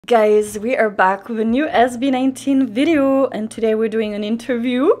Guys, we are back with a new SB19 video, and today we're doing an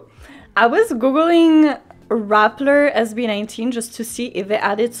interview. I was googling Rappler SB19 just to see if they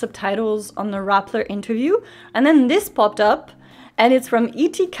added subtitles on the Rappler interview, and then this popped up, and it's from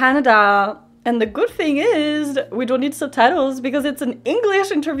ET Canada. And the good thing is we don't need subtitles because it's an English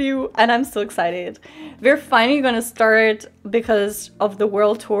interview, and I'm so excited. We're finally gonna start, because of the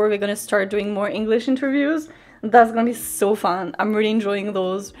world tour, we're gonna start doing more English interviews. That's gonna be so fun. I'm really enjoying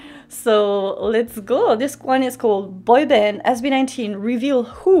those. So let's go. This one is called Boy Band SB19 Reveal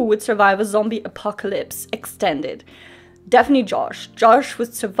Who Would Survive a Zombie Apocalypse Extended. Definitely Josh. Josh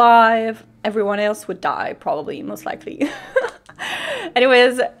would survive. Everyone else would die, probably, most likely.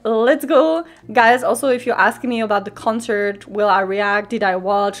 Anyways, let's go. Guys, also, if you're asking me about the concert, will I react? Did I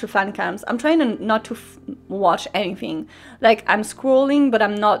watch the fan cams? I'm trying not to watch anything. Like, I'm scrolling, but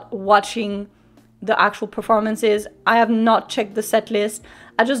I'm not watching the actual performances. I have not checked the set list.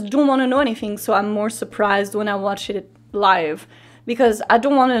 I just don't want to know anything, so I'm more surprised when I watch it live, because I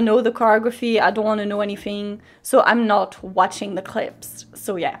don't want to know the choreography, I don't want to know anything, so I'm not watching the clips.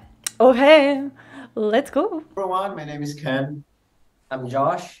 So yeah, okay, let's go. Everyone, my name is Ken. I'm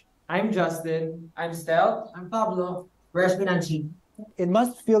Josh. I'm Justin. I'm Stel. I'm Pablo. We're SB19. It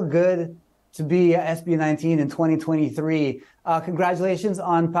must feel good to be SB19 in 2023. Congratulations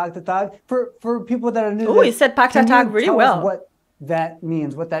on PAGTATAG. For people that are new, oh, you said PAGTATAG really well. What that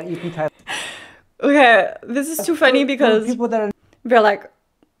means, what that EP title. Okay, this is too funny because people that are, they're like,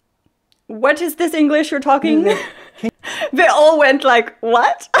 what is this English you're talking? They all went like,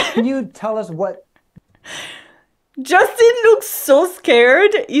 what? Can you tell us what? Justin looks so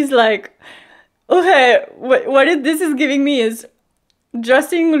scared. He's like, okay, what this is giving me is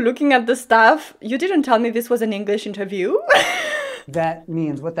Justin looking at the staff. You didn't tell me this was an English interview. That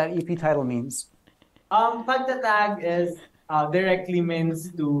means, what that EP title means. PAGTATAG is directly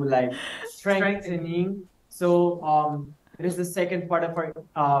means to like strengthening. So it is the second part of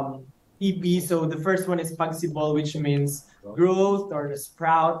our EP. So the first one is pagsibol, which means growth or the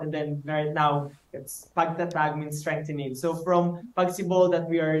sprout, and then right now it's PAGTATAG means strengthening. So from pagsibol that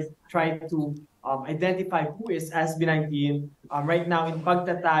we are trying to identify who is SB19. Right now in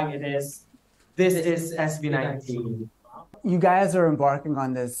PAGTATAG this is SB19. You guys are embarking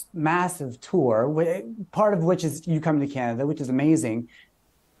on this massive tour, part of which is you coming to Canada, which is amazing.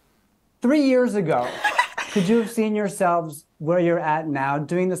 3 years ago, could you have seen yourselves where you're at now,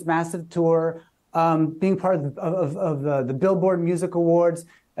 doing this massive tour, being part of the Billboard Music Awards,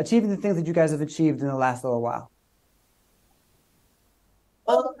 achieving the things that you guys have achieved in the last little while?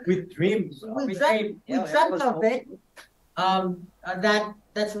 Well, we dreamed dreamt of it.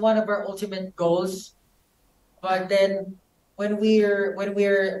 That's one of our ultimate goals. But then when we're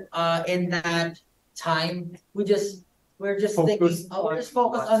in that time, we're just thinking, we're just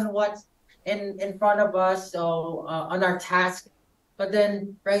focused on what's in front of us, so on our task. But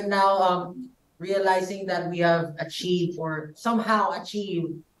then right now, realizing that we have achieved or somehow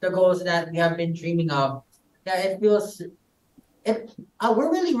achieved the goals that we have been dreaming of, yeah, we're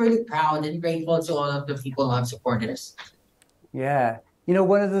really proud and grateful to all of the people who have supported us. Yeah, you know,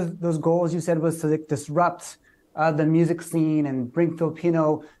 one of those goals you said was to like, disrupt the music scene and bring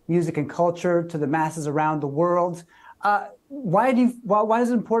Filipino music and culture to the masses around the world. Why is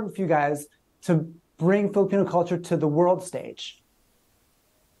it important for you guys to bring Filipino culture to the world stage?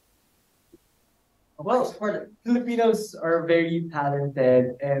 Well, Filipinos are very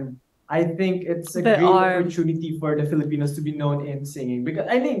talented, and I think it's a great opportunity for the Filipinos to be known in singing, because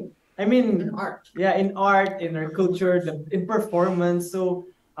I mean in art. Yeah, in art, in our culture, in performance. So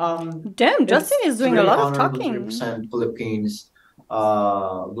damn, Justin is doing a lot of talking. To represent Philippines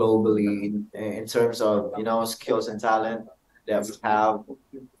globally in terms of, you know, skills and talent that we have.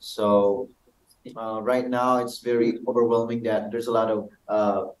 So right now it's very overwhelming that there's a lot of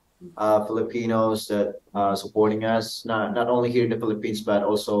Filipinos that supporting us, not only here in the Philippines but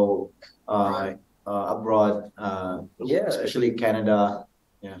also abroad, especially Canada.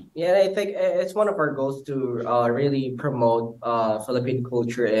 Yeah, I think it's one of our goals to really promote Philippine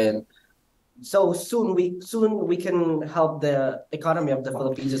culture, and so soon we can help the economy of the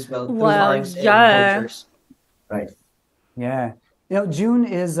Philippines as well through arts and cultures. Right. Yeah. You know, June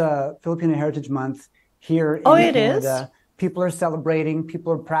is Filipino Heritage Month here in Canada. People are celebrating.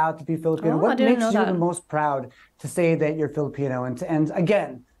 People are proud to be Filipino. What makes you the most proud to say that you're Filipino, and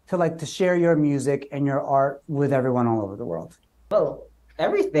again to share your music and your art with everyone all over the world? Well,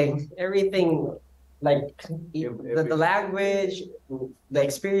 everything, like the language, the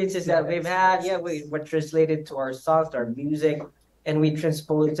experiences that we've had. Yeah, we translated to our songs, to our music, and we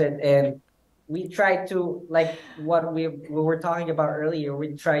transposed it, and we try to, like what we were talking about earlier,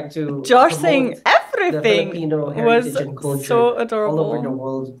 we try to Josh promote saying the everything Filipino was heritage and culture so all over the adorable.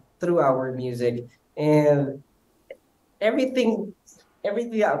 world through our music, and everything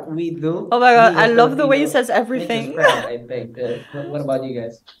that we do. Oh my god, being a I love the way he Filipino, says makes us everything. proud, I think. What about you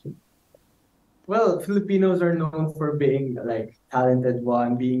guys? Well, Filipinos are known for being like talented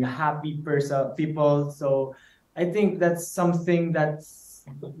one, being happy person, people. So I think that's something that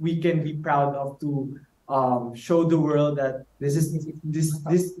we can be proud of to show the world that this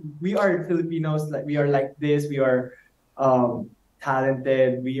we are Filipinos, like we are like this, we are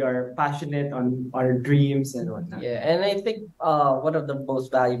talented, we are passionate on our dreams and whatnot. Yeah, and I think one of the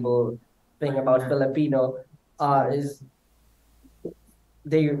most valuable thing about Filipino is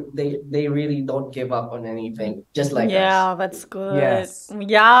they really don't give up on anything, just like Yeah, us. that's good. Yes.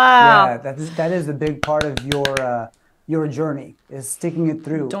 Yeah. Yeah, that is a big part of your journey, is sticking it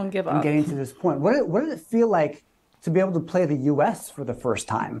through. Don't give and up. getting to this point. What did it feel like to be able to play the U.S. for the first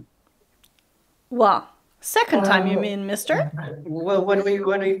time? Wow. Second time, you mean, mister? Well, when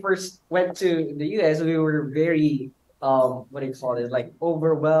we first went to the US, we were very what do you call it? Like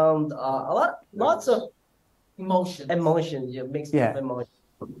overwhelmed. Lots of emotions, yeah, mixed Yeah. emotions.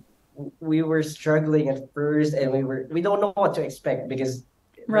 We were struggling at first, and we don't know what to expect because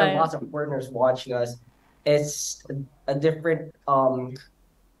there Right. are lots of foreigners watching us. It's a different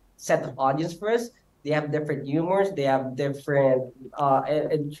set of audience for us. They have different humors. They have different.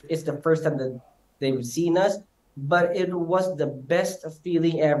 It's the first time that they've seen us, but it was the best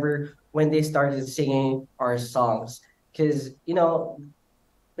feeling ever when they started singing our songs, because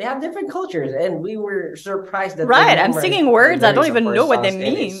they have different cultures, and we were surprised that they Right, I'm memorized singing the words, I don't lyrics of even our know what they songs,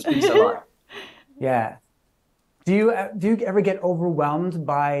 and it mean. speaks a lot. Yeah. Do you ever get overwhelmed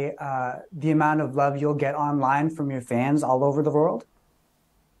by the amount of love you'll get online from your fans all over the world?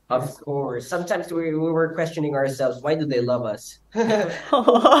 Of course, sometimes we were questioning ourselves. Why do they love us? They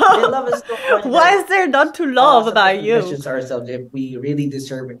love us so much. Why that is there not to love sometimes about we you? question ourselves if we really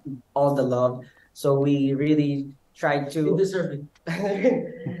deserve all the love. So we really try to deserve it.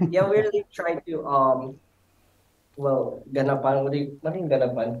 yeah, we really try to well, ganapan. What do you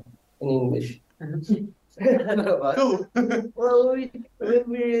ganapan in English? Well, we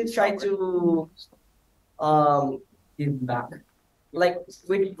really try to Give back. like,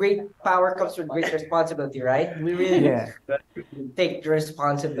 with great power comes with great responsibility, right? We really Yeah. take the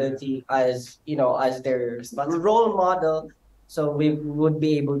responsibility as as their role model, so we would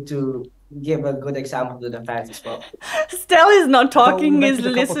be able to give a good example to the fans as well. Stell is not So talking, you he's mentioned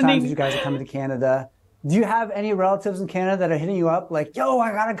a couple times you listening. guys are coming to Canada. Do you have any relatives in Canada that are hitting you up like, yo,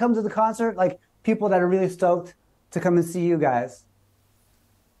 I gotta come to the concert? Like people that are really stoked to come and see you guys?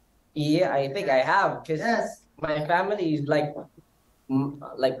 Yeah, I think I have, because Yes. my family is like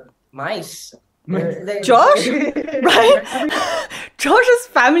mice. Josh? Right? Josh's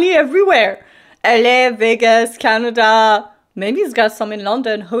family everywhere. LA, Vegas, Canada. Maybe he's got some in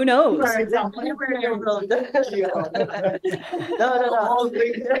London. Who knows? No.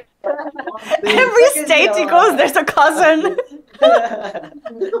 Every state he goes, there's a cousin.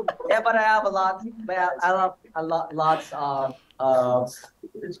 Yeah, but I have a lot. I have lots of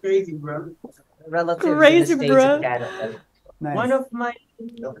It's crazy, bro. relatives Crazy, in the States bro. and Canada. Nice. One of my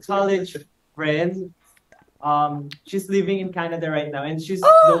college friends, she's living in Canada right now, and she's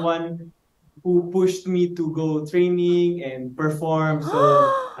the one who pushed me to go training and perform. So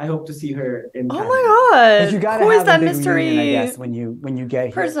I hope to see her in Oh Canada. my But you god. gotta Who is have that a big mystery reunion, I guess, when you get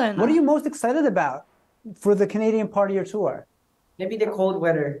here. person? What are you most excited about for the Canadian part of your tour? Maybe the cold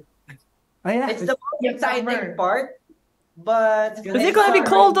weather. Oh yeah. It's the most exciting part, but Is it gonna be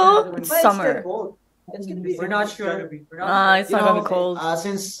cold though? It's But still summer. cold. It's gonna be. We're not sure. It's not gonna be cold.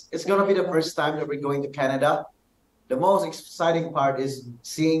 Since it's gonna be the first time that we're going to Canada, the most exciting part is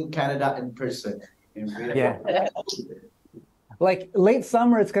seeing Canada in person. Yeah. Like late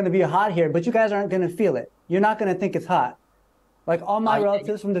summer, it's going to be hot here, but you guys aren't going to feel it. You're not going to think it's hot. Like all my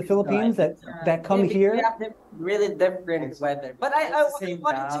relatives from the Philippines that come We here. have really different weather. But I same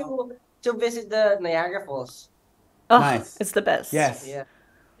wanted to visit the Niagara Falls. Oh, Nice. it's the best. Yes. Yeah.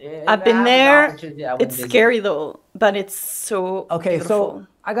 I've If I been have the there. opportunity, I would It's visit. scary though, but it's so Okay, beautiful. so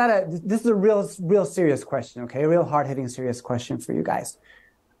I gotta. This is a real serious question. Okay, a real hard hitting serious question for you guys.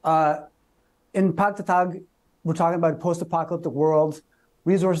 In PAGTATAG, we're talking about a post-apocalyptic world.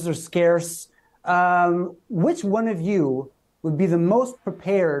 Resources are scarce. Which one of you would be the most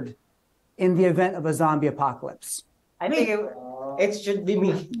prepared in the event of a zombie apocalypse? I think it should be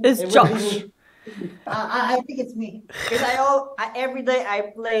me. It's It would be Josh. me. I think it's me. Because every day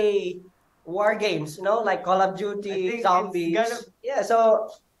I play war games, like Call of I Duty, think zombies. it's gonna- Yeah, so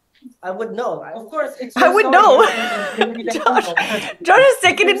I would know. Of course, it's I your would story. know. You'll be like, Josh is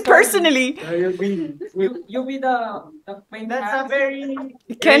taking it personally. You'll be the main That's a very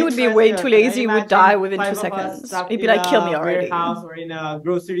Ken would be way too lazy, I would die imagine within 2 5 of us seconds. stuck He'd be in like, kill me a already. warehouse or in a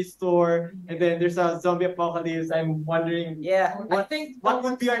grocery store, and then there's a zombie apocalypse. I'm wondering, Yeah. I think what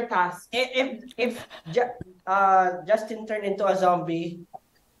would be our task? If Justin turned into a zombie,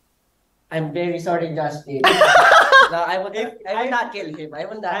 I'm very sorry, Justin. No, I would not kill him. I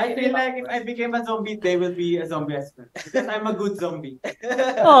would not. I feel like if I became a zombie, they will be a zombie as well. Because I'm a good zombie.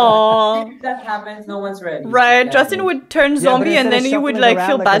 Aww. if that happens, no one's ready. Right, Yeah. Justin would turn zombie and then you would like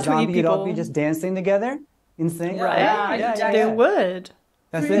feel bad to eat You'd all be people. just dancing together in sync. Right? Yeah, They would.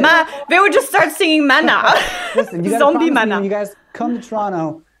 That's it. They would just start singing Mana. Listen, you gotta Zombie promise me Mana. when you guys come to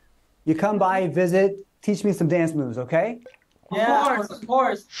Toronto, you come by, visit, teach me some dance moves, okay? Yeah, of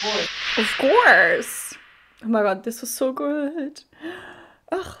course. Of course. Oh my god, this was so good.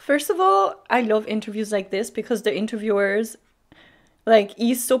 Ugh, first of all, I love interviews like this because the interviewers, like,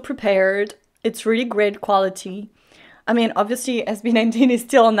 he's so prepared. It's really great quality. I mean, obviously, SB19 is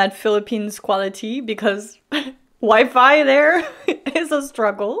still on that Philippines quality because Wi-Fi there is a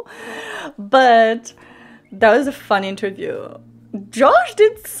struggle. But that was a fun interview. Josh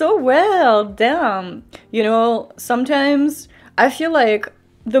did so well. Damn. You know, sometimes I feel like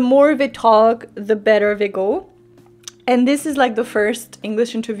the more they talk, the better they go. And this is like the first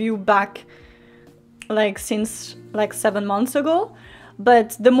English interview back like since like 7 months ago.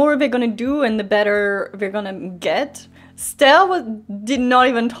 But the more they're gonna do and the better they're gonna get. Did not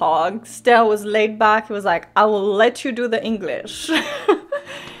even talk. Stel was laid back. He was like, I will let you do the English.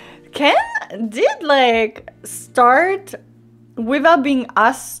 Ken did like start without being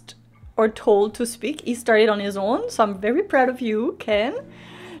asked or told to speak. He started on his own. So I'm very proud of you, Ken.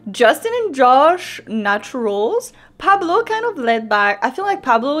 Justin and Josh, naturals. Pablo kind of laid back. I feel like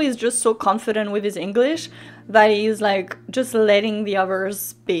Pablo is just so confident with his English that he's like just letting the others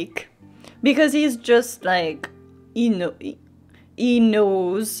speak. Because he's just like, he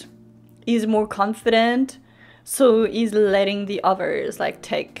knows, he's more confident. So he's letting the others like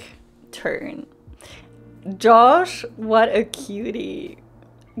take turn. Josh, what a cutie.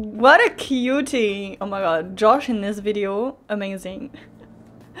 What a cutie. Oh my god, Josh in this video, amazing.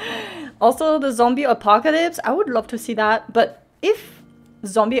 Also, the zombie apocalypse, I would love to see that. But if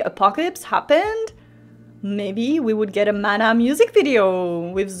zombie apocalypse happened, maybe we would get a Mana music video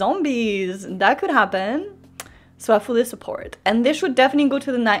with zombies. That could happen. So I fully support. And they should definitely go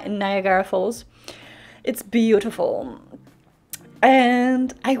to the Niagara Falls. It's beautiful.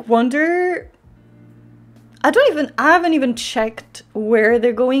 And I wonder... I haven't even checked where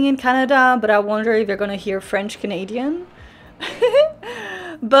they're going in Canada, but I wonder if they're gonna hear French Canadian.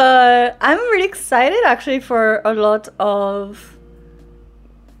 But I'm really excited actually for a lot of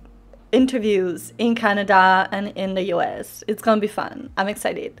interviews in Canada and in the US. It's gonna be fun. I'm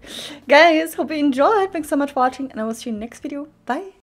excited. Guys, hope you enjoyed. Thanks so much for watching and I will see you in the next video. Bye.